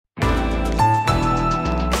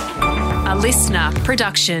A listener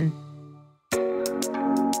production.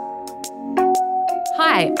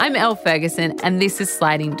 Hi, I'm Elle Ferguson, and this is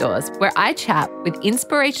Sliding Doors, where I chat with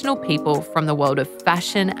inspirational people from the world of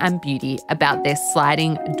fashion and beauty about their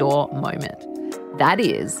sliding door moment. That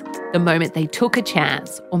is, the moment they took a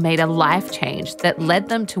chance or made a life change that led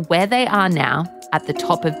them to where they are now at the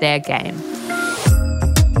top of their game.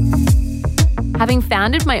 Having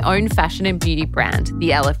founded my own fashion and beauty brand,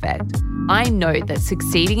 The Elle Effect, I know that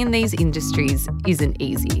succeeding in these industries isn't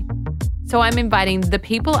easy. So I'm inviting the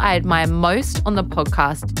people I admire most on the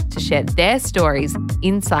podcast to share their stories,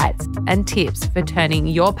 insights, and tips for turning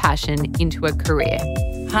your passion into a career.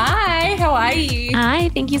 Hi, how are you? Hi,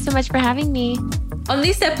 thank you so much for having me. On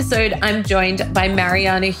this episode, I'm joined by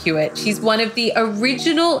Mariana Hewitt. She's one of the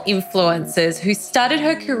original influencers who started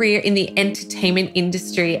her career in the entertainment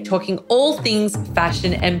industry, talking all things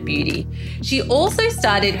fashion and beauty. She also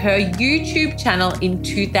started her YouTube channel in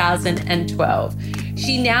 2012.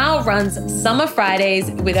 She now runs Summer Fridays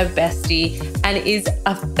with a bestie and is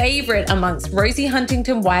a favorite amongst Rosie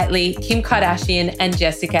Huntington-Whiteley, Kim Kardashian, and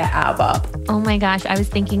Jessica Alba. Oh my gosh, I was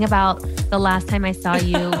thinking about the last time I saw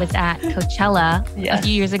you was at Coachella a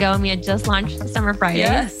few years ago, and we had just launched Summer Fridays.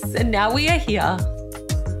 Yes, and now we are here.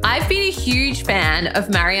 I've been a huge fan of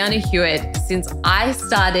Mariana Hewitt since I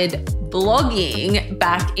started blogging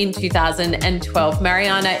back in 2012.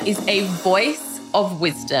 Mariana is a voice of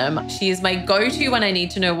wisdom. She is my go-to when I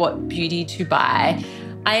need to know what beauty to buy.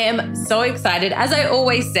 I am so excited, as I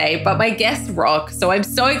always say, but my guests rock. So I'm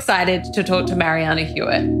so excited to talk to Mariana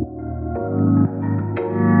Hewitt.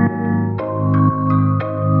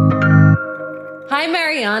 Hi,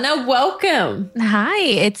 Mariana. Welcome. Hi.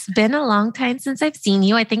 It's been a long time since I've seen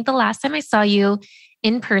you. I think the last time I saw you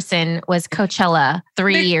in person was Coachella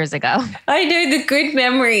 3 years ago. I know, the good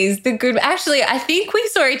memories, Actually, I think we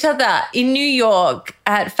saw each other in New York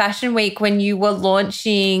at Fashion Week when you were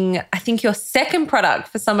launching, I think, your second product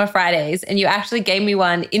for Summer Fridays, and you actually gave me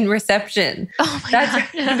one in reception. Oh my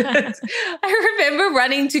God. I remember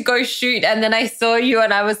running to go shoot, and then I saw you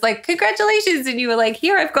and I was like, congratulations. And you were like,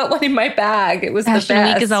 here, I've got one in my bag. It was Fashion the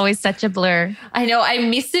best. Week is always such a blur. I know, I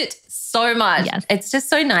miss it so much. Yes. It's just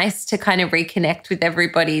so nice to kind of reconnect with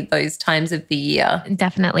everybody those times of the year.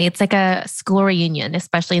 Definitely. It's like a school reunion,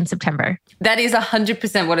 especially in September. That is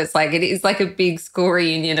 100% what it's like. It is like a big school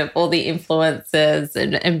reunion of all the influencers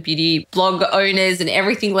and beauty blog owners and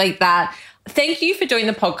everything like that. Thank you for doing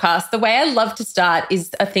the podcast. The way I love to start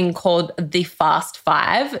is a thing called the Fast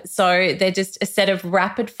Five. So they're just a set of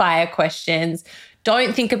rapid fire questions.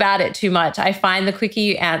 Don't think about it too much. I find the quicker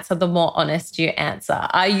you answer, the more honest you answer.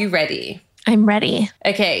 Are you ready? I'm ready.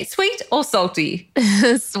 Okay. Sweet or salty?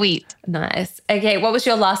 Sweet. Nice. Okay. What was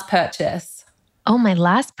your last purchase? Oh, my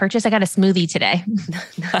last purchase, I got a smoothie today.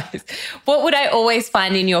 Nice. What would I always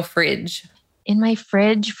find in your fridge? In my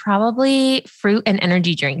fridge, probably fruit and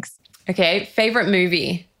energy drinks. Okay. Favorite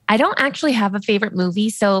movie? I don't actually have a favorite movie.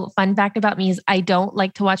 So fun fact about me is I don't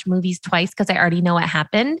like to watch movies twice because I already know what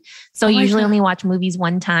happened. So I usually only watch movies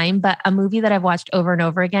one time, but a movie that I've watched over and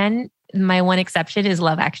over again, my one exception is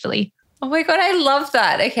Love Actually. Oh my God, I love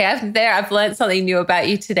that. Okay, I've learned something new about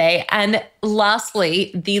you today. And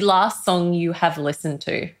lastly, the last song you have listened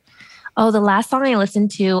to. Oh, the last song I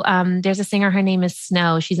listened to, there's a singer, her name is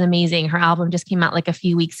Snow. She's amazing. Her album just came out like a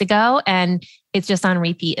few weeks ago and it's just on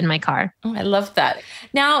repeat in my car. Oh, I love that.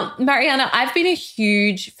 Now, Mariana, I've been a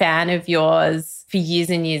huge fan of yours for years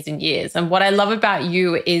and years and years. And what I love about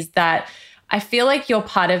you is that I feel like you're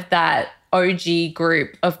part of that OG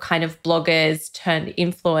group of kind of bloggers turned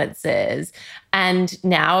influencers. And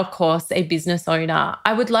now, of course, a business owner.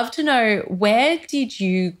 I would love to know, where did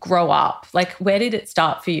you grow up? Like, where did it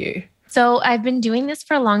start for you? So I've been doing this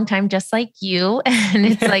for a long time, just like you. And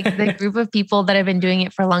it's like the group of people that have been doing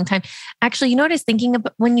it for a long time. Actually, you know what I was thinking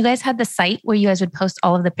about when you guys had the site where you guys would post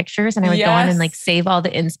all of the pictures and I would go on and like save all the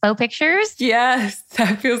inspo pictures? Yes,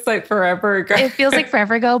 that feels like forever ago. It feels like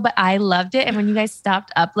forever ago, but I loved it. And when you guys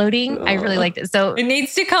stopped uploading, I really liked it. So it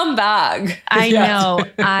needs to come back. I know.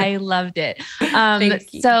 I loved it.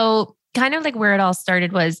 So kind of like where it all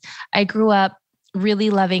started was I grew up really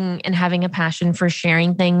loving and having a passion for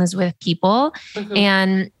sharing things with people. Mm-hmm.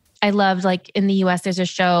 And I loved, like in the US, there's a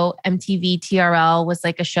show, MTV TRL was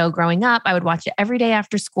like a show growing up. I would watch it every day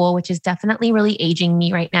after school, which is definitely really aging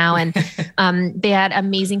me right now. And they had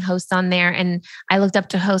amazing hosts on there. And I looked up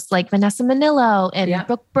to hosts like Vanessa Manillo and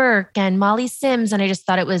Brooke Burke and Molly Sims. And I just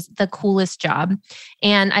thought it was the coolest job.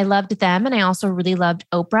 And I loved them. And I also really loved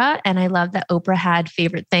Oprah. And I loved that Oprah had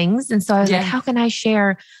favorite things. And so I was like, how can I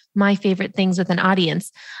share my favorite things with an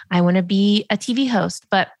audience? I want to be a TV host,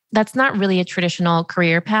 but that's not really a traditional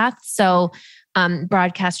career path. So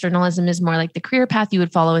Broadcast journalism is more like the career path you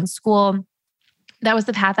would follow in school. That was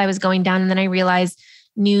the path I was going down. And then I realized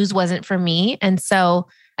news wasn't for me. And so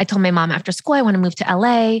I told my mom after school, I want to move to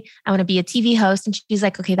LA. I want to be a TV host. And she's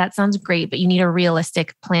like, okay, that sounds great, but you need a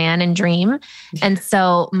realistic plan and dream. And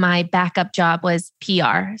so my backup job was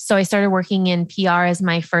PR. So I started working in PR as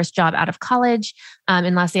my first job out of college.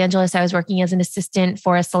 In Los Angeles, I was working as an assistant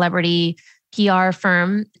for a celebrity PR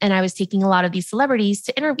firm. And I was taking a lot of these celebrities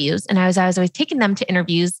to interviews. And as I was always taking them to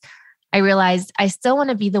interviews, I realized I still want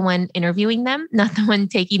to be the one interviewing them, not the one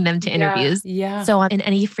taking them to interviews. Yeah. So in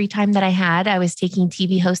any free time that I had, I was taking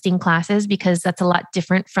TV hosting classes because that's a lot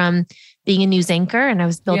different from being a news anchor. And I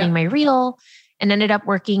was building my reel and ended up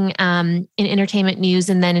working in entertainment news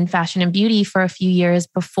and then in fashion and beauty for a few years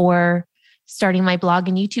before starting my blog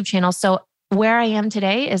and YouTube channel. So where I am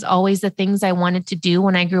today is always the things I wanted to do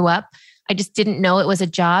when I grew up. I just didn't know it was a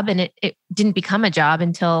job, and it didn't become a job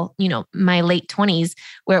until, my late 20s,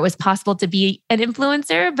 where it was possible to be an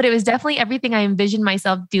influencer, but it was definitely everything I envisioned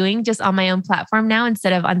myself doing just on my own platform now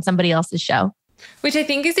instead of on somebody else's show. Which I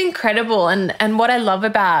think is incredible. And what I love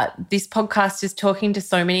about this podcast is talking to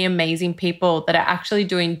so many amazing people that are actually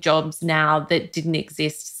doing jobs now that didn't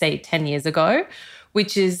exist, say, 10 years ago,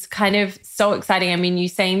 which is kind of so exciting. I mean, you're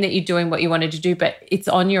saying that you're doing what you wanted to do, but it's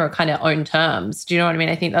on your kind of own terms. Do you know what I mean?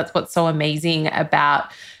 I think that's what's so amazing about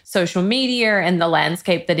social media and the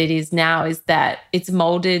landscape that it is now, is that it's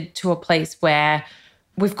molded to a place where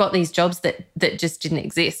we've got these jobs that just didn't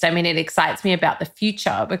exist. I mean, it excites me about the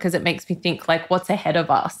future because it makes me think like, what's ahead of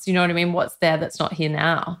us? You know what I mean? What's there that's not here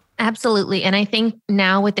now? Absolutely. And I think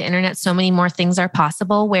now with the internet, so many more things are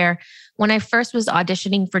possible, where when I first was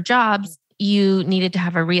auditioning for jobs, you needed to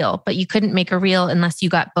have a reel, but you couldn't make a reel unless you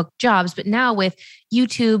got booked jobs. But now with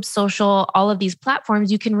YouTube, social, all of these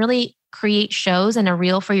platforms, you can really create shows and a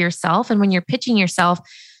reel for yourself. And when you're pitching yourself,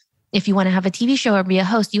 if you want to have a TV show or be a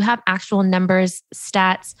host, you have actual numbers,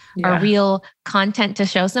 stats, or real content to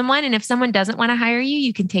show someone. And if someone doesn't want to hire you,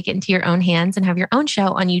 you can take it into your own hands and have your own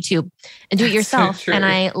show on YouTube and do it yourself. So and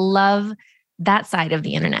I love that side of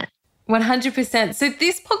the internet. 100%. So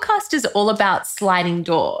this podcast is all about sliding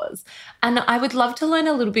doors. And I would love to learn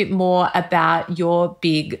a little bit more about your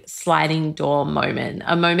big sliding door moment,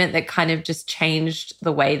 a moment that kind of just changed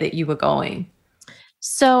the way that you were going.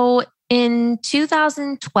 So in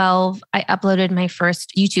 2012, I uploaded my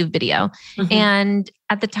first YouTube video. Mm-hmm. And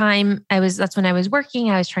at the time, that's when I was working.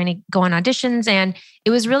 I was trying to go on auditions, and it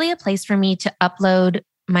was really a place for me to upload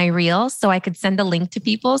my reel so I could send a link to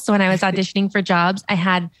people. So when I was auditioning for jobs, I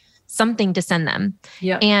had something to send them.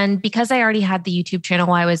 Yeah. And because I already had the YouTube channel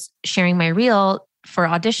while I was sharing my reel for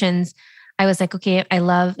auditions, I was like, okay, I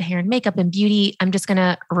love hair and makeup and beauty. I'm just going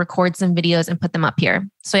to record some videos and put them up here.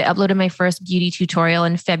 So I uploaded my first beauty tutorial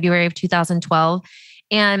in February of 2012.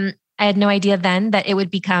 And I had no idea then that it would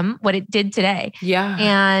become what it did today. Yeah.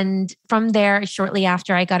 And from there, shortly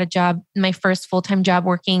after, I got a job, my first full-time job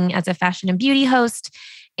working as a fashion and beauty host.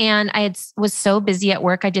 And I was so busy at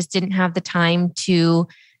work, I just didn't have the time to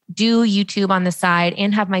do YouTube on the side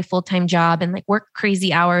and have my full-time job and like work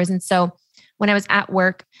crazy hours. And so when I was at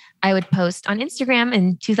work, I would post on Instagram.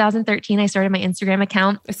 In 2013, I started my Instagram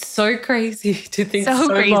account. It's so crazy to think so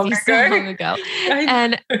crazy, long ago.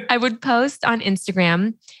 And I would post on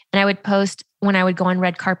Instagram, and I would post when I would go on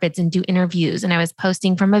red carpets and do interviews. And I was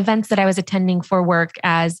posting from events that I was attending for work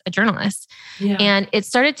as a journalist. Yeah. And it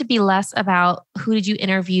started to be less about who did you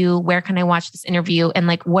interview? Where can I watch this interview? And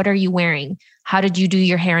like, what are you wearing? How did you do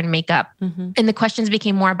your hair and makeup? Mm-hmm. And the questions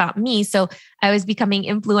became more about me. So I was becoming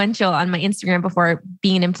influential on my Instagram before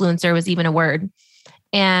being an influencer was even a word.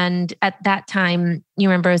 And at that time, you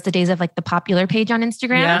remember it was the days of like the popular page on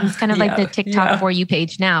Instagram. Yeah. It's kind of like the TikTok For You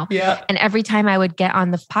page now. Yeah. And every time I would get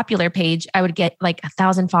on the popular page, I would get like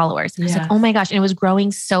 1,000 followers. And I was like, oh my gosh. And it was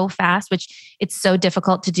growing so fast, which it's so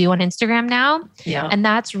difficult to do on Instagram now. Yeah. And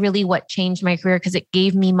that's really what changed my career, because it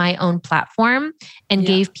gave me my own platform and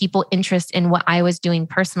gave people interest in what I was doing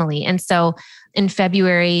personally. And so in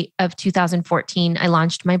February of 2014, I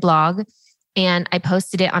launched my blog. And I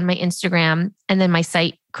posted it on my Instagram, and then my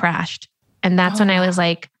site crashed. And that's when I was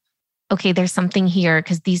like, okay, there's something here,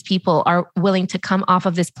 because these people are willing to come off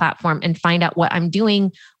of this platform and find out what I'm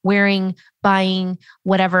doing, wearing, buying,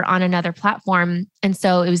 whatever on another platform. And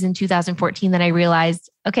so it was in 2014 that I realized,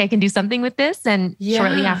 okay, I can do something with this. And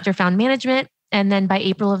shortly after found management. And then by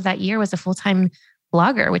April of that year was a full-time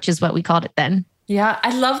blogger, which is what we called it then. Yeah.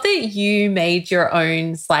 I love that you made your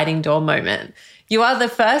own sliding door moment. You are the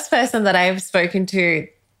first person that I've spoken to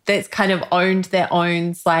that's kind of owned their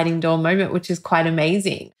own sliding door moment, which is quite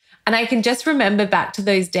amazing. And I can just remember back to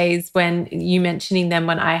those days when you mentioning them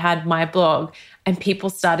when I had my blog, and people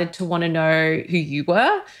started to want to know who you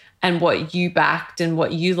were and what you backed and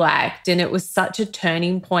what you liked. And it was such a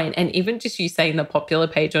turning point. And even just you saying the popular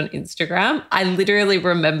page on Instagram, I literally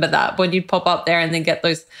remember that when you'd pop up there and then get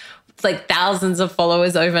those like thousands of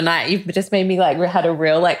followers overnight. You've just made me like had a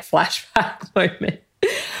real like flashback moment.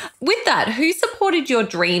 With that, who supported your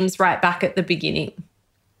dreams right back at the beginning?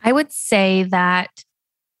 I would say that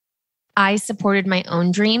I supported my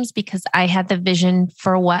own dreams because I had the vision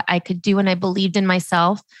for what I could do and I believed in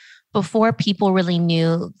myself before people really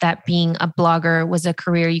knew that being a blogger was a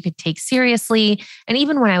career you could take seriously. And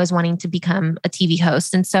even when I was wanting to become a TV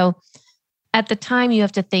host. And so at the time, you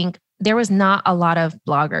have to think there was not a lot of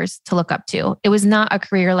bloggers to look up to. It was not a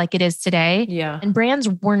career like it is today. Yeah. And brands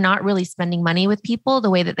were not really spending money with people the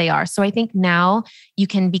way that they are. So I think now you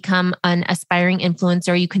can become an aspiring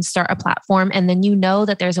influencer. You can start a platform and then you know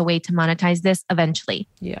that there's a way to monetize this eventually.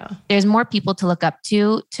 Yeah. There's more people to look up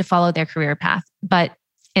to follow their career path. But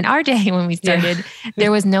in our day when we started,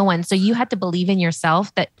 there was no one. So you had to believe in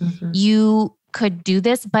yourself that you could do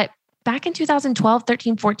this. But back in 2012,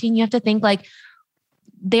 13, 14, you have to think like,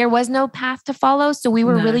 there was no path to follow. So we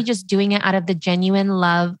were really just doing it out of the genuine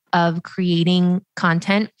love of creating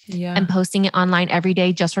content and posting it online every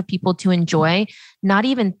day just for people to enjoy, not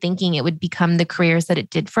even thinking it would become the careers that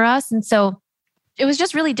it did for us. And so it was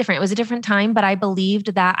just really different. It was a different time, but I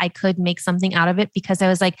believed that I could make something out of it because I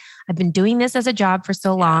was like, I've been doing this as a job for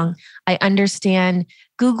so long. I understand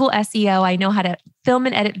Google SEO. I know how to film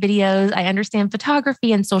and edit videos. I understand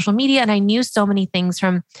photography and social media. And I knew so many things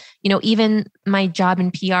from, even my job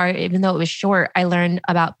in PR, even though it was short, I learned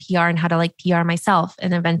about PR and how to like PR myself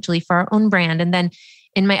and eventually for our own brand. And then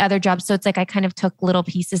in my other jobs, so it's like I kind of took little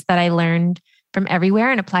pieces that I learned from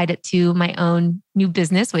everywhere and applied it to my own new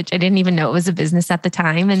business, which I didn't even know it was a business at the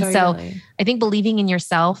time. And so I think believing in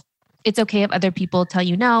yourself, it's okay if other people tell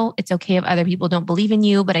you no, it's okay if other people don't believe in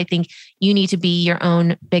you, but I think you need to be your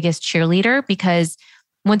own biggest cheerleader because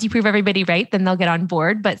once you prove everybody right, then they'll get on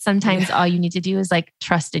board. But sometimes all you need to do is like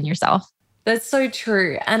trust in yourself. That's so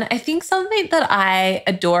true. And I think something that I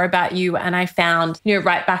adore about you and I found,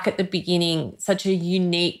 right back at the beginning, such a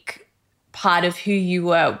unique part of who you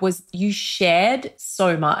were was you shared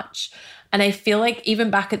so much. And I feel like even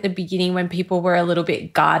back at the beginning when people were a little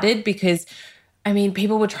bit guarded because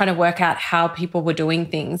people were trying to work out how people were doing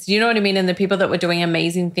things. You know what I mean? And the people that were doing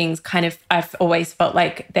amazing things I've always felt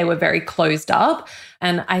like they were very closed up.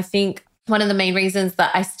 And I think one of the main reasons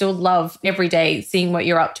that I still love every day seeing what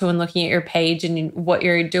you're up to and looking at your page and what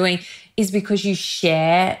you're doing is because you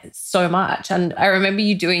share so much. And I remember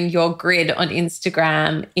you doing your grid on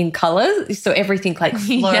Instagram in colors. So everything like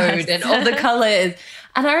flowed and all the colors.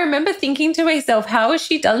 And I remember thinking to myself, how has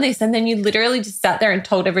she done this? And then you literally just sat there and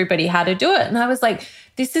told everybody how to do it. And I was like,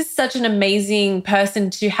 this is such an amazing person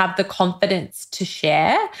to have the confidence to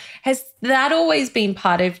share. Has that always been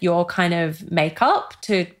part of your kind of makeup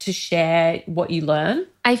to share what you learn?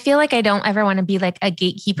 I feel like I don't ever want to be like a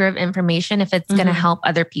gatekeeper of information if it's going to help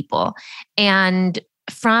other people. And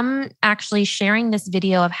from actually sharing this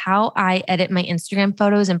video of how I edit my Instagram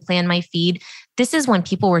photos and plan my feed, this is when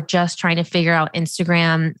people were just trying to figure out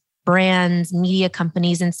Instagram, brands, media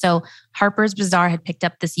companies. And so Harper's Bazaar had picked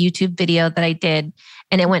up this YouTube video that I did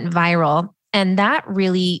and it went viral. And that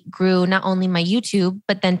really grew not only my YouTube,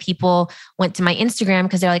 but then people went to my Instagram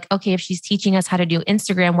because they're like, okay, if she's teaching us how to do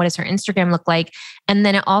Instagram, what does her Instagram look like? And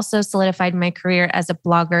then it also solidified my career as a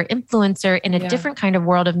blogger influencer in a different kind of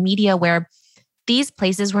world of media where these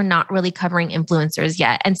places were not really covering influencers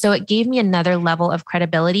yet. And so it gave me another level of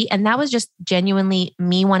credibility. And that was just genuinely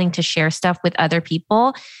me wanting to share stuff with other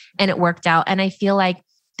people. And it worked out. And I feel like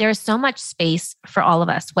there's so much space for all of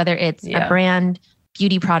us, whether it's a brand,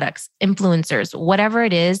 beauty products, influencers, whatever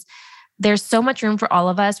it is, there's so much room for all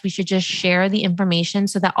of us. We should just share the information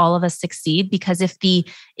so that all of us succeed. Because if the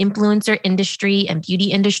influencer industry and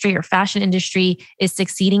beauty industry or fashion industry is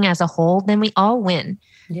succeeding as a whole, then we all win.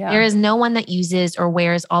 Yeah. There is no one that uses or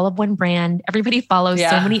wears all of one brand. Everybody follows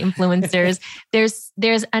so many influencers.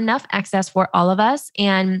 There's enough access for all of us.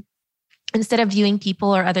 And instead of viewing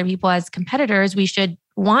people or other people as competitors, we should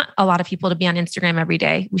want a lot of people to be on Instagram every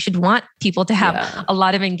day. We should want people to have a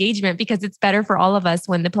lot of engagement because it's better for all of us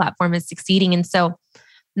when the platform is succeeding. And so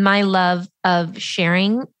my love of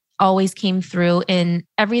sharing always came through in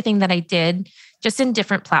everything that I did, just in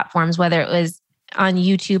different platforms, whether it was on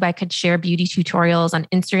YouTube, I could share beauty tutorials. On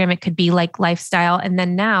Instagram, it could be like lifestyle. And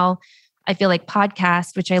then now I feel like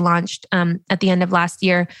podcast, which I launched at the end of last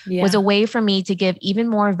year, was a way for me to give even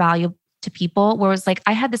more value to people, where it was like,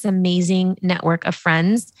 I had this amazing network of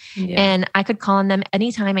friends and I could call on them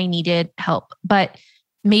anytime I needed help. But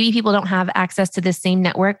maybe people don't have access to this same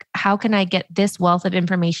network. How can I get this wealth of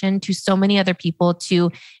information to so many other people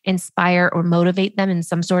to inspire or motivate them in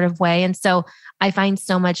some sort of way? And so I find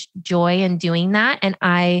so much joy in doing that. And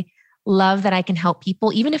I love that I can help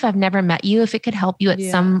people, even if I've never met you, if it could help you at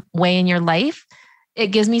some way in your life, it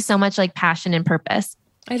gives me so much like passion and purpose.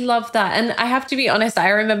 I love that. And I have to be honest, I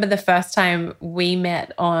remember the first time we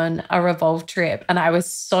met on a Revolve trip and I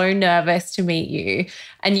was so nervous to meet you.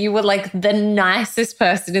 And you were like the nicest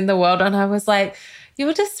person in the world. And I was like, you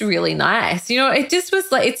were just really nice. It just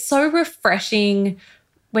was like, it's so refreshing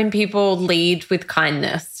when people lead with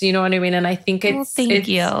kindness, you know what I mean? And I think thank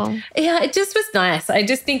you. Yeah, it just was nice. I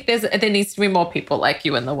just think there needs to be more people like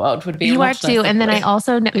you in the world. Would be you are too. And then I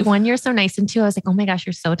also, one you're so nice, and two, I was like, oh my gosh,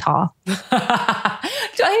 you're so tall. People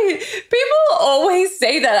always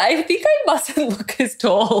say that. I think I mustn't look as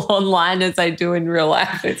tall online as I do in real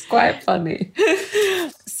life. It's quite funny.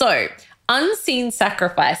 So, unseen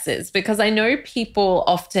sacrifices, because I know people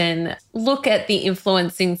often look at the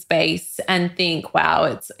influencing space and think,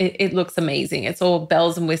 wow, it looks amazing. It's all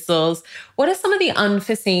bells and whistles. What are some of the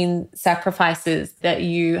unforeseen sacrifices that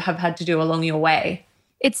you have had to do along your way?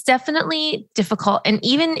 It's definitely difficult. And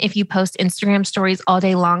even if you post Instagram stories all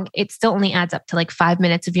day long, it still only adds up to like 5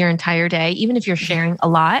 minutes of your entire day, even if you're sharing a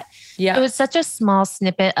lot. Yeah. It was such a small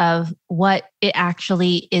snippet of what it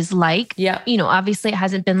actually is like. Yeah. Obviously it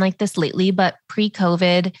hasn't been like this lately, but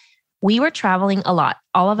pre-COVID, we were traveling a lot.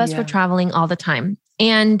 All of us were traveling all the time.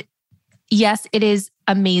 And yes, it is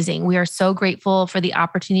amazing. We are so grateful for the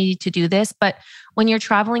opportunity to do this. But when you're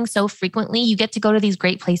traveling so frequently, you get to go to these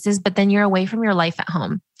great places, but then you're away from your life at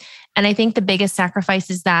home. And I think the biggest sacrifice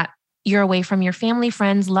is that you're away from your family,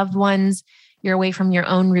 friends, loved ones. You're away from your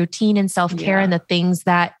own routine and self-care and the things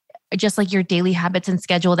that just like your daily habits and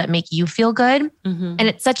schedule that make you feel good. Mm-hmm. And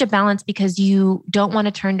it's such a balance because you don't want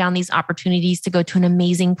to turn down these opportunities to go to an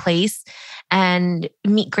amazing place and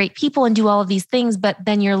meet great people and do all of these things. But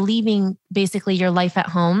then you're leaving basically your life at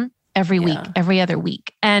home every week, every other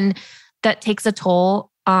week. And that takes a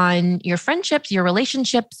toll on your friendships, your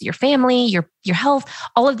relationships, your family, your health,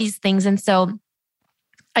 all of these things. And so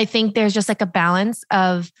I think there's just like a balance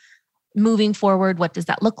of moving forward. What does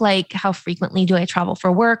that look like? How frequently do I travel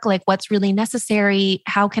for work? Like what's really necessary?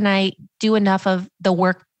 How can I do enough of the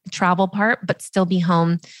work travel part, but still be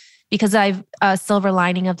home? Because a silver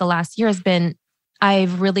lining of the last year has been,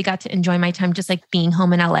 I've really got to enjoy my time just like being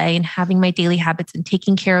home in LA and having my daily habits and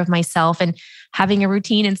taking care of myself and having a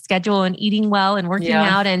routine and schedule and eating well and working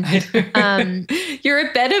out. And you're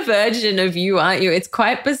a better version of you, aren't you? It's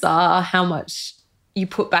quite bizarre how much you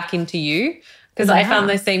put back into you. Because I found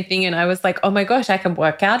the same thing and I was like, oh my gosh, I can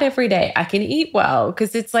work out every day. I can eat well.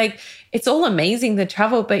 Because it's like, it's all amazing, the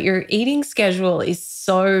travel, but your eating schedule is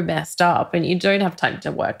so messed up and you don't have time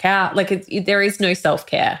to work out. Like there is no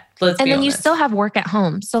self-care. And then you still have work at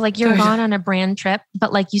home. So like you're gone on a brand trip,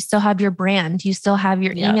 but like you still have your brand. You still have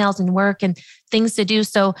your emails and work and things to do.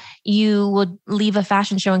 So you would leave a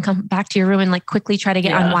fashion show and come back to your room and like quickly try to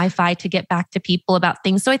get on Wi-Fi to get back to people about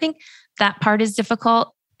things. So I think that part is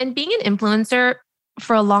difficult. And being an influencer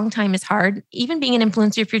for a long time is hard. Even being an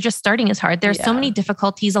influencer, if you're just starting, is hard. There's so many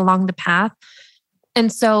difficulties along the path.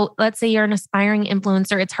 And so let's say you're an aspiring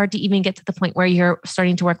influencer, it's hard to even get to the point where you're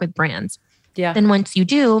starting to work with brands. Yeah. Then once you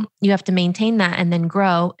do, you have to maintain that and then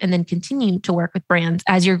grow and then continue to work with brands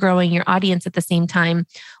as you're growing your audience at the same time,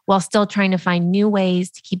 while still trying to find new ways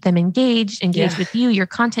to keep them engaged with you, your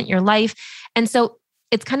content, your life. And so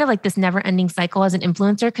it's kind of like this never ending cycle as an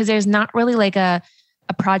influencer, because there's not really like a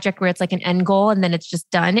project where it's like an end goal and then it's just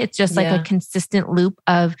done. It's just like a consistent loop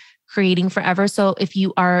of creating forever. So if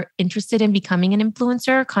you are interested in becoming an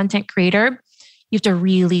influencer, content creator, you have to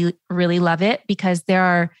really, really love it, because there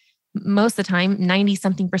are most of the time,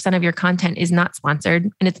 90-something% of your content is not sponsored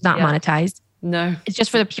and it's not monetized. No, it's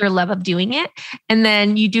just for the pure love of doing it. And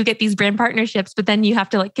then you do get these brand partnerships, but then you have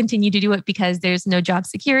to like continue to do it because there's no job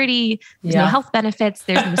security, there's no health benefits,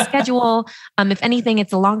 there's no schedule. If anything,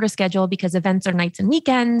 it's a longer schedule because events are nights and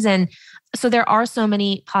weekends. And so there are so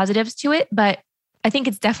many positives to it, but I think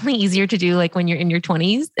it's definitely easier to do like when you're in your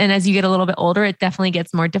 20s. And as you get a little bit older, it definitely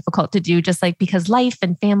gets more difficult to do, just like because life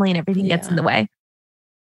and family and everything gets in the way.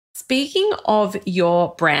 Speaking of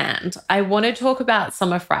your brand, I want to talk about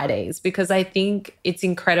Summer Fridays, because I think it's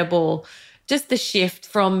incredible, just the shift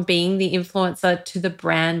from being the influencer to the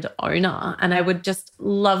brand owner. And I would just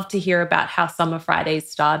love to hear about how Summer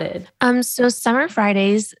Fridays started. So Summer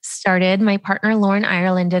Fridays started, my partner Lauren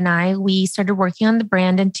Ireland and I, we started working on the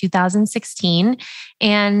brand in 2016.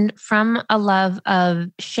 And from a love of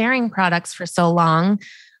sharing products for so long,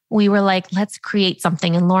 we were like, let's create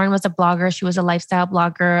something. And Lauren was a blogger. She was a lifestyle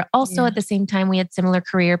blogger. Also, at the same time, we had similar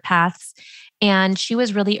career paths. And she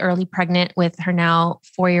was really early pregnant with her now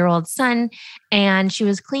 4-year-old son. And she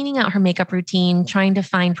was cleaning out her makeup routine, trying to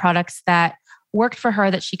find products that worked for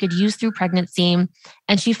her that she could use through pregnancy.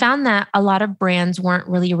 And she found that a lot of brands weren't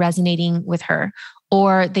really resonating with her,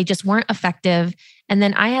 or they just weren't effective. And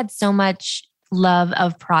then I had so much love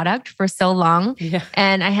of product for so long. Yeah.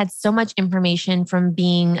 And I had so much information from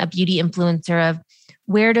being a beauty influencer of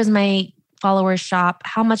where does my followers shop?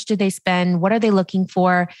 How much do they spend? What are they looking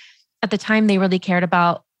for? At the time, they really cared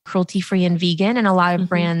about cruelty-free and vegan. And a lot of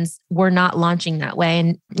brands were not launching that way.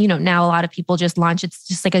 And, now a lot of people just launch. It's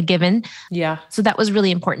just like a given. Yeah. So that was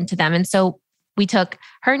really important to them. And so we took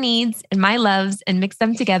her needs and my loves and mixed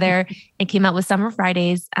them together and came out with Summer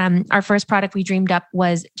Fridays. Our first product we dreamed up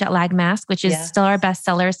was Jet Lag Mask, which is still our best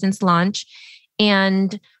seller since launch.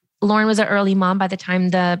 And Lauren was an early mom by the time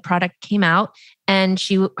the product came out. And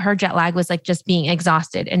her jet lag was like just being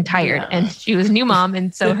exhausted and tired. And she was a new mom.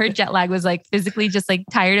 And so her jet lag was like physically just like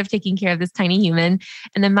tired of taking care of this tiny human.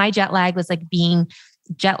 And then my jet lag was like being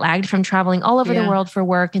jet lagged from traveling all over the world for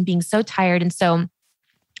work and being so tired. And so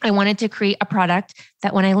I wanted to create a product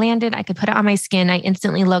that when I landed, I could put it on my skin. I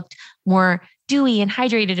instantly looked more dewy and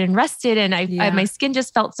hydrated and rested. And my skin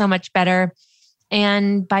just felt so much better.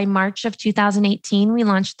 And by March of 2018, we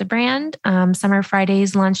launched the brand. Summer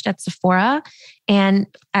Fridays launched at Sephora. And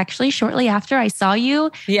actually, shortly after I saw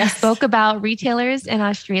you, you spoke about retailers in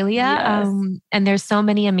Australia. And there's so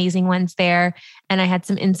many amazing ones there. And I had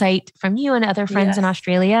some insight from you and other friends in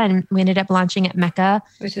Australia. And we ended up launching at Mecca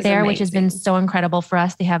which has been so incredible for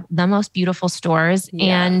us. They have the most beautiful stores.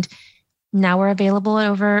 And now we're available at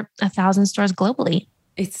over 1,000 stores globally.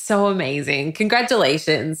 It's so amazing.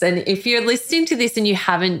 Congratulations. And if you're listening to this and you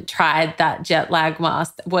haven't tried that jet lag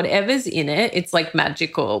mask, whatever's in it, it's like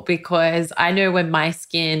magical, because I know when my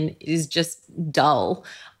skin is just dull,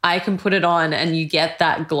 I can put it on and you get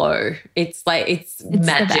that glow. It's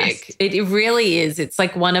magic. It really is. It's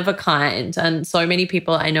like one of a kind. And so many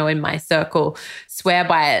people I know in my circle swear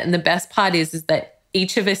by it. And the best part is that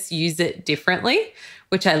each of us use it differently,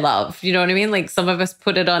 which I love. You know what I mean? Like some of us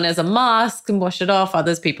put it on as a mask and wash it off.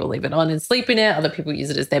 Others people leave it on and sleep in it. Other people use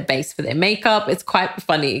it as their base for their makeup. It's quite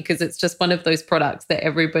funny because it's just one of those products that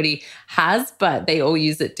everybody has, but they all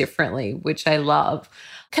use it differently, which I love.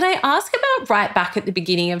 Can I ask about right back at the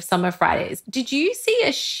beginning of Summer Fridays? Did you see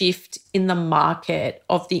a shift in the market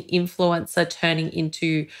of the influencer turning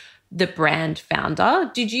into the brand founder?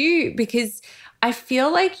 Because I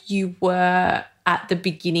feel like you were at the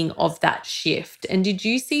beginning of that shift. And did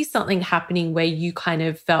you see something happening where you kind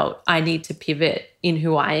of felt, I need to pivot in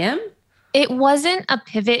who I am? It wasn't a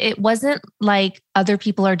pivot. It wasn't like other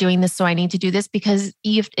people are doing this, so I need to do this, because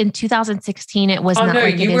in 2016, it was not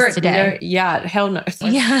like it is today. Hell no.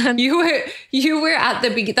 You were at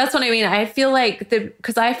the beginning. That's what I mean. I feel like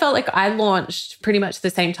because I felt like I launched pretty much the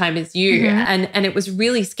same time as you. And it was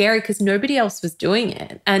really scary because nobody else was doing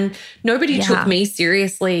it. And nobody took me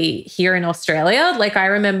seriously here in Australia. Like I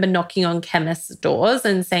remember knocking on chemists' doors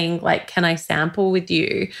and saying like, can I sample with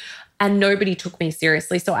you? And nobody took me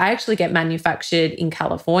seriously. So I actually get manufactured in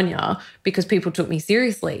California because people took me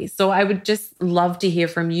seriously. So I would just love to hear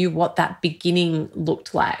from you what that beginning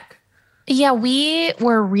looked like. Yeah, we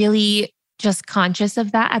were really just conscious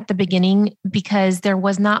of that at the beginning because there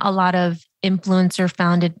was not a lot of influencer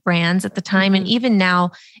founded brands at the time. And even now,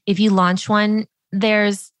 if you launch one,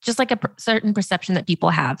 there's just like a certain perception that people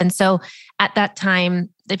have. And so at that time,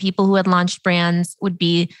 the people who had launched brands would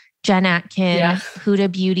be Jen Atkin,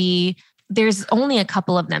 Huda Beauty. There's only a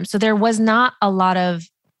couple of them. So there was not a lot of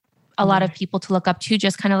people to look up to,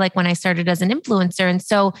 just kind of like when I started as an influencer. And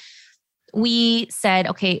so we said,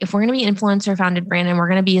 okay, if we're going to be an influencer founded brand and we're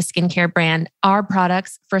going to be a skincare brand, our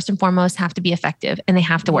products first and foremost have to be effective and they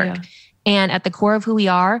have to work. And at the core of who we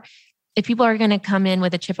are, if people are going to come in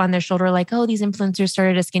with a chip on their shoulder, like, oh, these influencers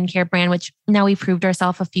started a skincare brand, which now we proved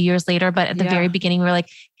ourselves a few years later. But at the very beginning, we were like,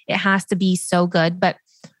 it has to be so good. But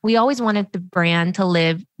we always wanted the brand to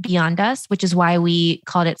live beyond us, which is why we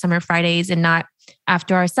called it Summer Fridays and not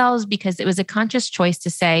after ourselves, because it was a conscious choice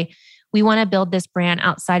to say, we want to build this brand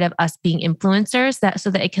outside of us being influencers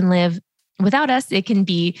so that it can live without us. It can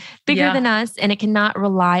be bigger than us and it cannot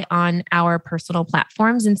rely on our personal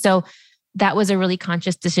platforms. And so that was a really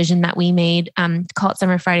conscious decision that we made to call it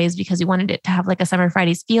Summer Fridays because we wanted it to have like a Summer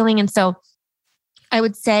Fridays feeling. And so I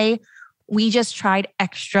would say we just tried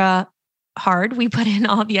extra hard. We put in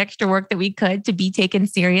all the extra work that we could to be taken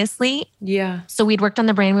seriously. Yeah. So we'd worked on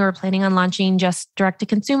the brand. We were planning on launching just direct to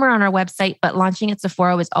consumer on our website, but launching at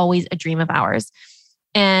Sephora was always a dream of ours.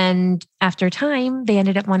 And after time, they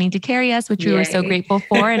ended up wanting to carry us, which we were so grateful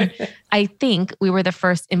for. And I think we were the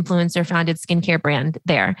first influencer founded skincare brand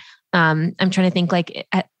there. I'm trying to think like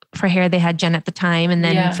for hair, they had Jen at the time. And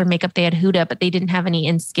then for makeup, they had Huda, but they didn't have any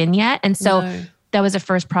in skin yet. And so that was the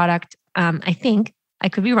first product. I think I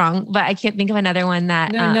could be wrong, but I can't think of another one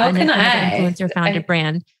that another influencer founded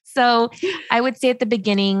brand. So I would say at the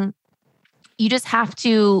beginning, you just have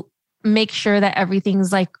to make sure that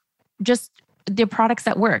everything's like just the products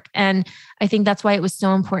that work. And I think that's why it was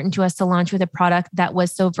so important to us to launch with a product that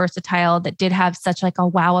was so versatile, that did have such like a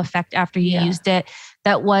wow effect after you used it,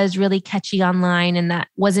 that was really catchy online and that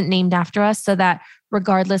wasn't named after us, so that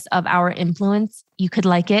regardless of our influence, you could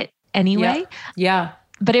like it anyway. Yeah.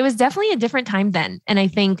 But it was definitely a different time then. And I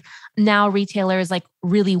think now retailers like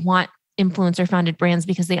really want influencer founded brands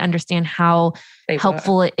because they understand how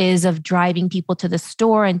helpful it is of driving people to the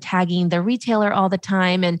store and tagging the retailer all the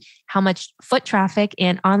time, and how much foot traffic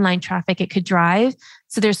and online traffic it could drive.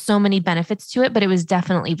 So there's so many benefits to it, but it was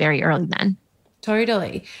definitely very early then.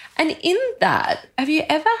 Totally. And in that, have you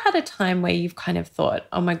ever had a time where you've kind of thought,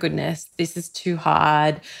 oh my goodness, this is too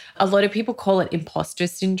hard? A lot of people call it imposter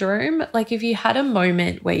syndrome. Like, if you had a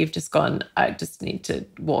moment where you've just gone, I just need to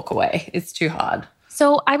walk away, it's too hard.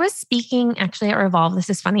 So I was speaking actually at Revolve. This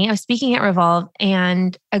is funny. I was speaking at Revolve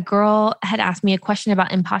and a girl had asked me a question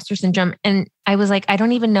about imposter syndrome. And I was like, I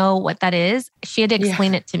don't even know what that is. She had to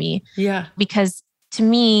explain it to me. Yeah. Because to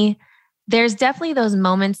me, there's definitely those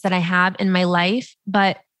moments that I have in my life,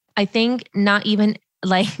 but I think not even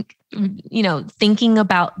like, thinking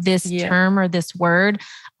about this term or this word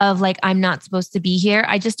of like, I'm not supposed to be here.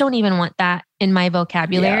 I just don't even want that in my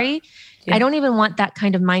vocabulary. I don't even want that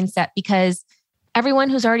kind of mindset, because everyone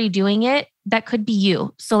who's already doing it, that could be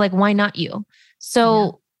you. So like, why not you?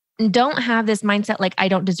 So don't have this mindset like, I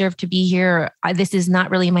don't deserve to be here. Or, this is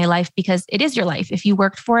not really my life, because it is your life. If you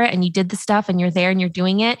worked for it and you did the stuff and you're there and you're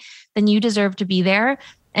doing it, then you deserve to be there.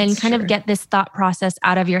 And kind of get this thought process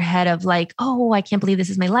out of your head of like, oh, I can't believe this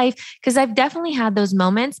is my life. Because I've definitely had those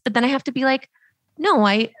moments, but then I have to be like, no,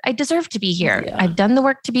 I deserve to be here. Yeah. I've done the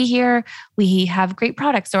work to be here. We have great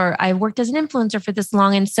products, or I've worked as an influencer for this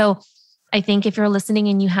long. And so I think if you're listening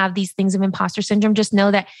and you have these things of imposter syndrome, just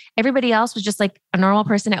know that everybody else was just like a normal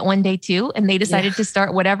person at one day too. And they decided to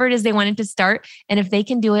start whatever it is they wanted to start. And if they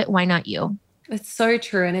can do it, why not you? It's so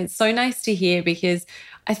true. And it's so nice to hear, because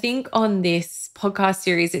I think on this podcast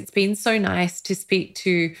series, it's been so nice to speak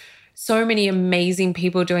to so many amazing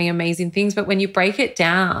people doing amazing things. But when you break it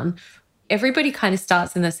down, everybody kind of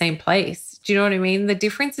starts in the same place. Do you know what I mean? The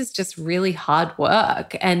difference is just really hard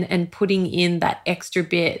work and putting in that extra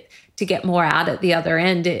bit to get more out at the other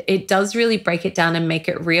end. It does really break it down and make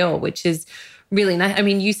it real, which is really nice. I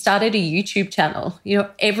mean, you started a YouTube channel.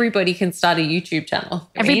 Everybody can start a YouTube channel.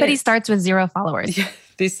 Everybody starts with 0 followers. Yeah,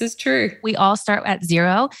 this is true. We all start at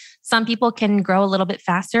 0. Some people can grow a little bit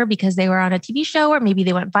faster because they were on a TV show, or maybe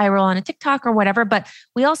they went viral on a TikTok or whatever, but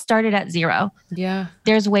we all started at 0. Yeah.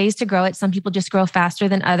 There's ways to grow it. Some people just grow faster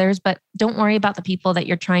than others, but don't worry about the people that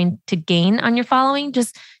you're trying to gain on your following.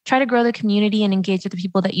 Just try to grow the community and engage with the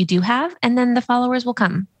people that you do have, and then the followers will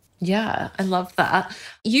come. Yeah, I love that.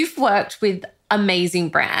 You've worked with amazing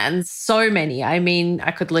brands, so many. I mean,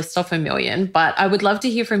 I could list off a million, but I would love to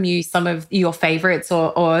hear from you some of your favorites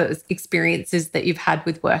or experiences that you've had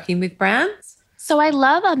with working with brands. So I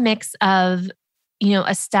love a mix of,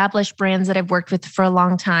 established brands that I've worked with for a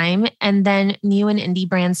long time, and then new and indie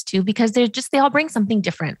brands too, because they all bring something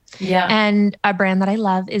different. Yeah. And a brand that I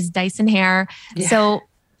love is Dyson Hair. Yeah. So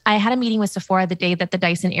I had a meeting with Sephora the day that the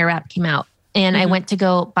Dyson Airwrap came out. And I went to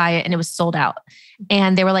go buy it and it was sold out.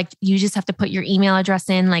 And they were like, you just have to put your email address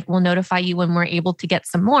in. Like, we'll notify you when we're able to get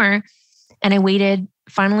some more. And I waited.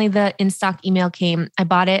 Finally, the in-stock email came. I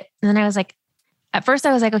bought it. And then I was like, at first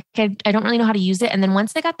I was like, okay, I don't really know how to use it. And then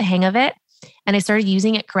once I got the hang of it and I started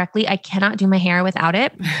using it correctly, I cannot do my hair without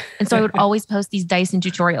it. And so I would always post these Dyson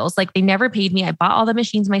tutorials. Like, they never paid me. I bought all the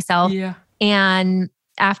machines myself. Yeah. And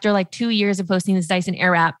after like 2 years of posting this Dyson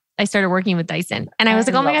Airwrap, I started working with Dyson. And I was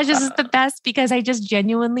like, oh my gosh, this is the best, because I just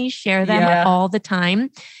genuinely share them all the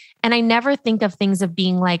time. And I never think of things of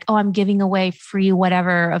being like, oh, I'm giving away free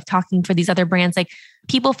whatever of talking for these other brands. Like,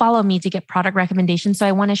 people follow me to get product recommendations. So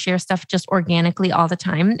I want to share stuff just organically all the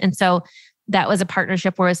time. And so that was a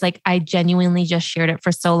partnership where it's like, I genuinely just shared it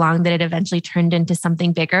for so long that it eventually turned into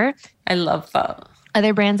something bigger. I love that.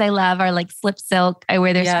 Other brands I love are like Slip Silk. I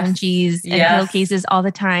wear their scrunchies and pillowcases all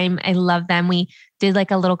the time. I love them. We did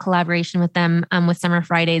like a little collaboration with them with Summer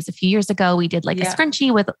Fridays a few years ago. We did like a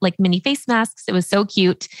scrunchie with like mini face masks. It was so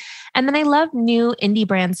cute. And then I love new indie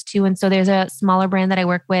brands too. And so there's a smaller brand that I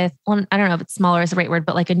work with. Well, I don't know if it's smaller is the right word,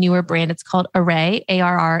 but like a newer brand. It's called Arrae,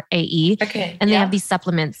 Arrae. Okay. And they have these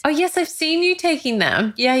supplements. Oh, yes. I've seen you taking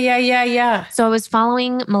them. Yeah. So I was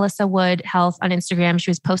following Melissa Wood Health on Instagram. She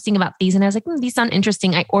was posting about these and I was like, these sound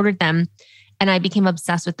interesting. I ordered them and I became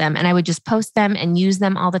obsessed with them. And I would just post them and use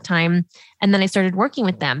them all the time. And then I started working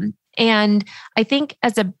with them. And I think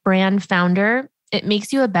as a brand founder, it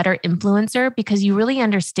makes you a better influencer because you really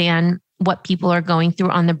understand what people are going through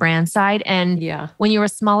on the brand side. And when you're a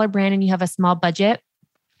smaller brand and you have a small budget,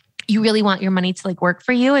 you really want your money to like work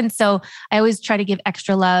for you. And so I always try to give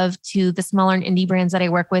extra love to the smaller and indie brands that I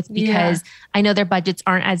work with because I know their budgets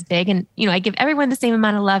aren't as big. And, I give everyone the same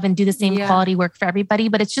amount of love and do the same quality work for everybody.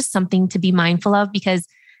 But it's just something to be mindful of because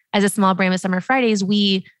as a small brand with Summer Fridays,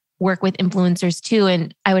 we work with influencers too.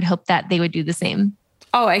 And I would hope that they would do the same.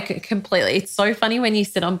 Oh, I completely. It's so funny when you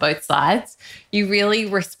sit on both sides. You really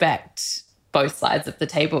respect both sides of the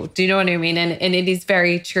table. Do you know what I mean? And it is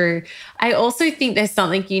very true. I also think there's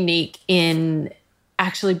something unique in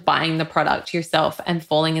actually buying the product yourself and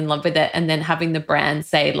falling in love with it and then having the brand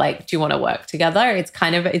say like, do you want to work together?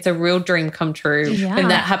 It's a real dream come true when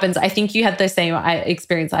that happens. I think you had the same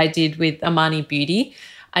experience I did with Amani Beauty.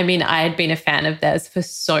 I mean, I had been a fan of theirs for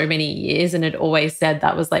so many years and had always said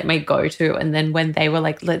that was like my go-to. And then when they were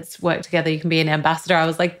like, let's work together, you can be an ambassador, I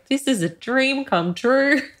was like, this is a dream come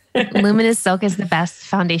true. Luminous Silk is the best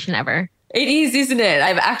foundation ever. It is, isn't it?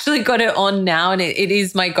 I've actually got it on now and it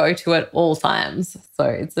is my go-to at all times. So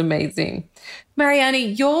it's amazing. Mariana,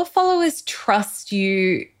 your followers trust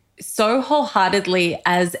you so wholeheartedly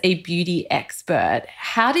as a beauty expert.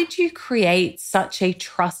 How did you create such a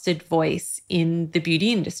trusted voice in the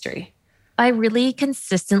beauty industry? By really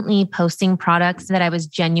consistently posting products that I was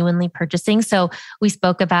genuinely purchasing. So we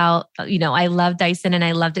spoke about, I love Dyson and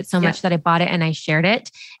I loved it so much that I bought it and I shared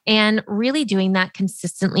it. And really doing that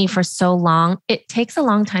consistently for so long, it takes a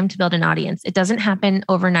long time to build an audience. It doesn't happen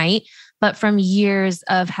overnight, but from years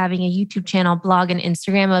of having a YouTube channel, blog, and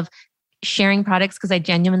Instagram of sharing products because I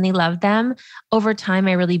genuinely love them. Over time,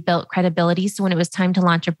 I really built credibility. So when it was time to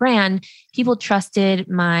launch a brand, people trusted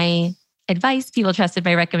my advice. People trusted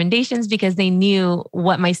my recommendations because they knew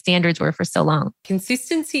what my standards were for so long.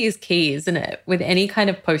 Consistency is key, isn't it? With any kind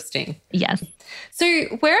of posting. Yes. So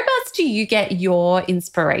whereabouts do you get your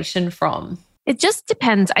inspiration from? It just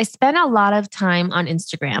depends. I spend a lot of time on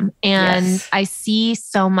Instagram and I see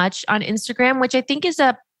so much on Instagram, which I think is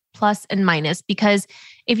a plus and minus because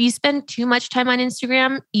if you spend too much time on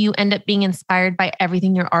Instagram, you end up being inspired by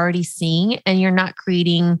everything you're already seeing and you're not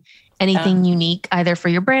creating anything unique either for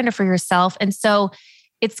your brand or for yourself. And so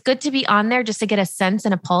it's good to be on there just to get a sense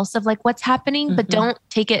and a pulse of like what's happening, but don't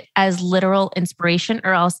take it as literal inspiration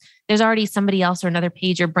or else there's already somebody else or another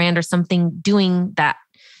page or brand or something doing that.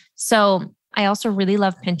 So I also really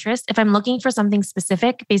love Pinterest. If I'm looking for something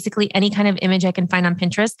specific, basically any kind of image I can find on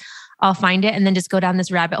Pinterest, I'll find it and then just go down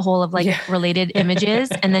this rabbit hole of like related images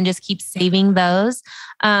and then just keep saving those.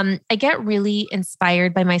 I get really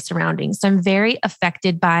inspired by my surroundings. So I'm very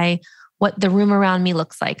affected by what the room around me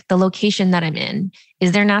looks like, the location that I'm in.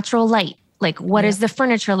 Is there natural light? Like what is the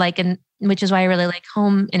furniture like? And which is why I really like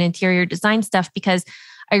home and interior design stuff because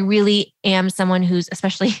I really am someone who's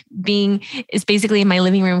especially is basically in my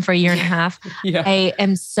living room for a year and a half. I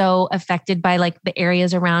am so affected by like the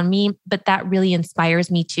areas around me, but that really inspires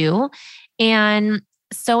me too. And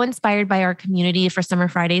so inspired by our community for Summer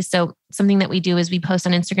Fridays. So something that we do is we post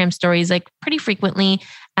on Instagram stories like pretty frequently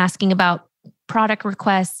asking about product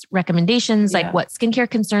requests, recommendations, like what skincare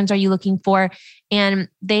concerns are you looking for? And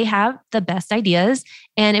they have the best ideas.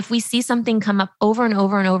 And if we see something come up over and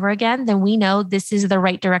over and over again, then we know this is the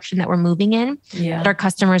right direction that we're moving in that our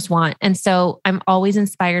customers want. And so I'm always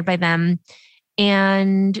inspired by them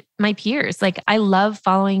and my peers. Like I love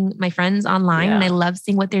following my friends online and I love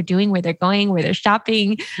seeing what they're doing, where they're going, where they're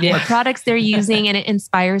shopping, what products they're using. And it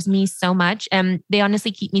inspires me so much. And they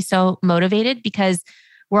honestly keep me so motivated because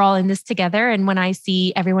we're all in this together. And when I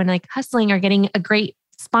see everyone like hustling or getting a great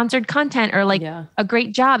sponsored content or like a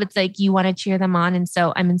great job, it's like you want to cheer them on. And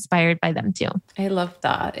so I'm inspired by them too. I love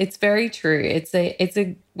that. It's very true.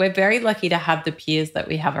 We're very lucky to have the peers that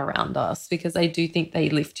we have around us because I do think they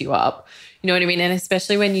lift you up. You know what I mean? And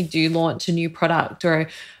especially when you do launch a new product or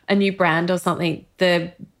a new brand or something,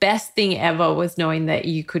 the best thing ever was knowing that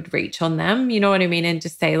you could reach on them, you know what I mean? And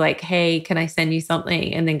just say like, hey, can I send you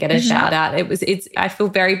something? And then get a shout out. I feel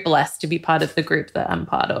very blessed to be part of the group that I'm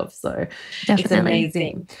part of. So It's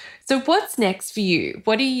amazing. So what's next for you?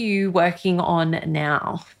 What are you working on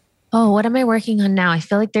now? Oh, what am I working on now? I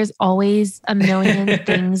feel like there's always a million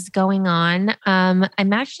things going on.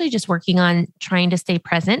 I'm actually just working on trying to stay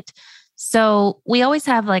present. So we always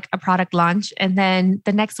have like a product launch, and then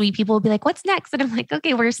the next week people will be like, what's next? And I'm like,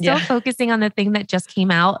 okay, we're still focusing on the thing that just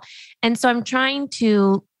came out. And so I'm trying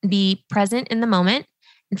to be present in the moment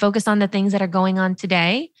and focus on the things that are going on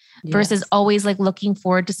today versus always like looking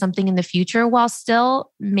forward to something in the future while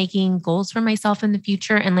still making goals for myself in the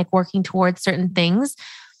future and like working towards certain things.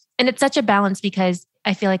 And it's such a balance because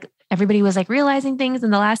I feel like everybody was like realizing things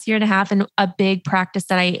in the last year and a half. And a big practice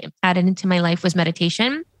that I added into my life was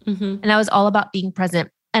meditation. And that was all about being present.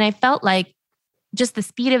 And I felt like just the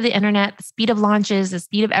speed of the internet, the speed of launches, the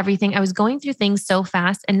speed of everything, I was going through things so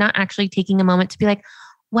fast and not actually taking a moment to be like,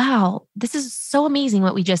 wow, this is so amazing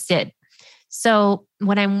what we just did. So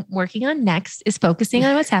what I'm working on next is focusing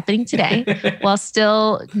on what's happening today while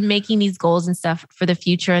still making these goals and stuff for the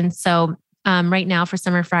future. And so right now for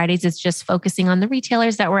Summer Fridays, it's just focusing on the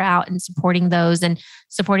retailers that were out and supporting those and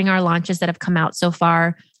supporting our launches that have come out so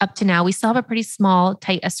far. Up to now, we still have a pretty small,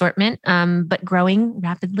 tight assortment, but growing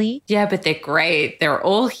rapidly. Yeah, but they're great. They're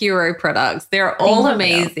all hero products. They're all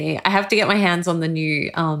amazing. I have to get my hands on the new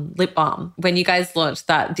lip balm. When you guys launched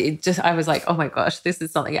that, I was like, oh my gosh, this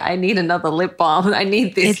is something. I need another lip balm. I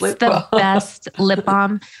need this lip balm. It's the best lip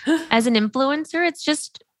balm. As an influencer, it's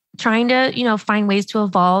just trying to, find ways to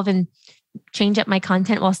evolve and change up my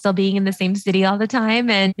content while still being in the same city all the time.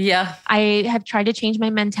 And I have tried to change my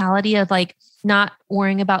mentality of like not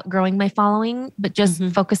worrying about growing my following, but just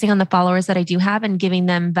focusing on the followers that I do have and giving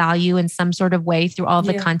them value in some sort of way through all of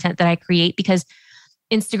the content that I create. Because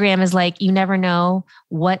Instagram is like, you never know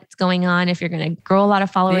what's going on, if you're going to grow a lot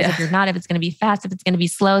of followers, if you're not, if it's going to be fast, if it's going to be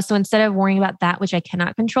slow. So instead of worrying about that, which I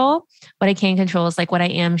cannot control, what I can control is like what I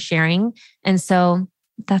am sharing. And so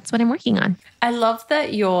that's what I'm working on. I love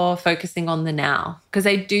that you're focusing on the now, because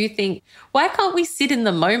I do think, why can't we sit in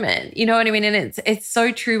the moment? You know what I mean? And it's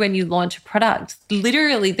so true when you launch a product.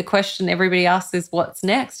 Literally the question everybody asks is what's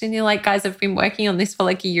next? And you're like, guys, I've been working on this for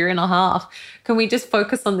like a year and a half. Can we just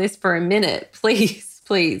focus on this for a minute, please?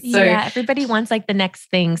 Please. So, yeah, everybody wants like the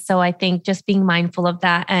next thing. So I think just being mindful of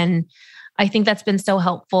that. And I think that's been so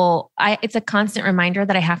helpful. It's a constant reminder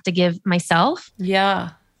that I have to give myself.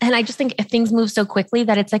 Yeah. And I just think if things move so quickly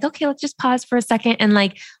that it's like, okay, let's just pause for a second. And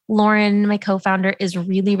like Lauren, my co-founder, is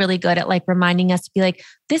really, really good at like reminding us to be like,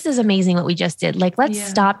 this is amazing what we just did. Like, let's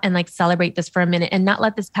stop and like celebrate this for a minute and not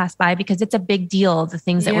let this pass by, because it's a big deal, the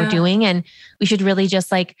things that we're doing. And we should really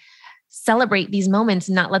just like celebrate these moments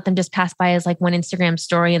and not let them just pass by as like one Instagram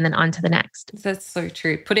story and then on to the next. That's so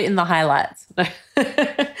true. Put it in the highlights.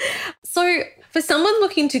 So for someone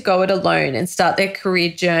looking to go it alone and start their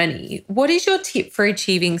career journey, what is your tip for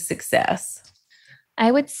achieving success?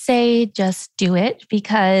 I would say just do it,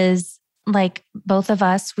 because like both of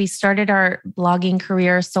us, we started our blogging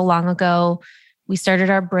career so long ago. We started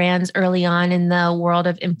our brands early on in the world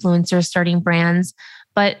of influencers starting brands.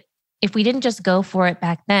 But if we didn't just go for it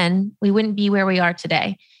back then, we wouldn't be where we are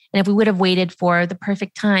today. And if we would have waited for the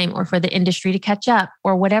perfect time or for the industry to catch up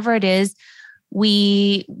or whatever it is,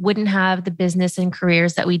 we wouldn't have the business and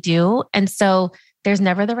careers that we do. And so there's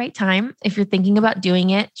never the right time. If you're thinking about doing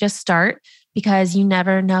it, just start, because you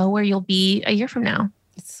never know where you'll be a year from now.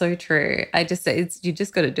 It's so true. I just say you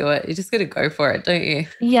just got to do it. You just got to go for it, don't you?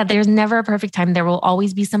 Yeah, there's never a perfect time. There will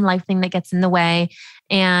always be some life thing that gets in the way.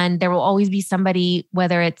 And there will always be somebody,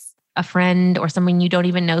 whether it's a friend or someone you don't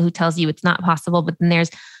even know, who tells you it's not possible. But then there's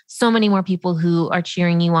so many more people who are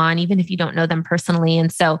cheering you on, even if you don't know them personally.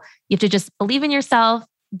 And so you have to just believe in yourself,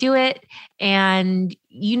 do it. And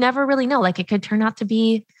you never really know, like it could turn out to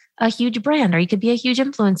be a huge brand, or you could be a huge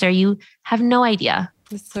influencer. You have no idea.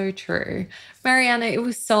 It's so true. Mariana, it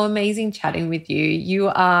was so amazing chatting with you. You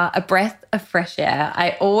are a breath of fresh air.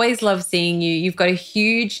 I always love seeing you. You've got a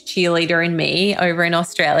huge cheerleader in me over in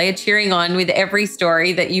Australia, cheering on with every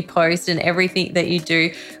story that you post and everything that you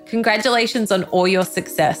do. Congratulations on all your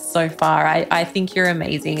success so far. I think you're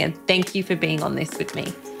amazing. And thank you for being on this with me.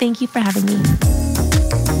 Thank you for having me.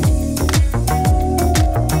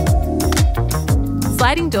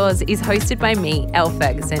 Sliding Doors is hosted by me, Elle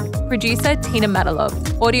Ferguson, producer Tina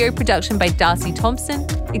Matalov, audio production by Darcy Thompson,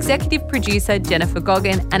 executive producer Jennifer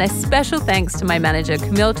Goggin, and a special thanks to my manager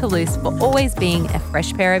Camille Toulouse for always being a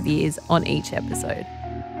fresh pair of ears on each episode.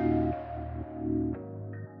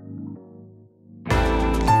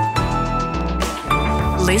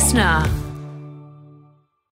 Listener.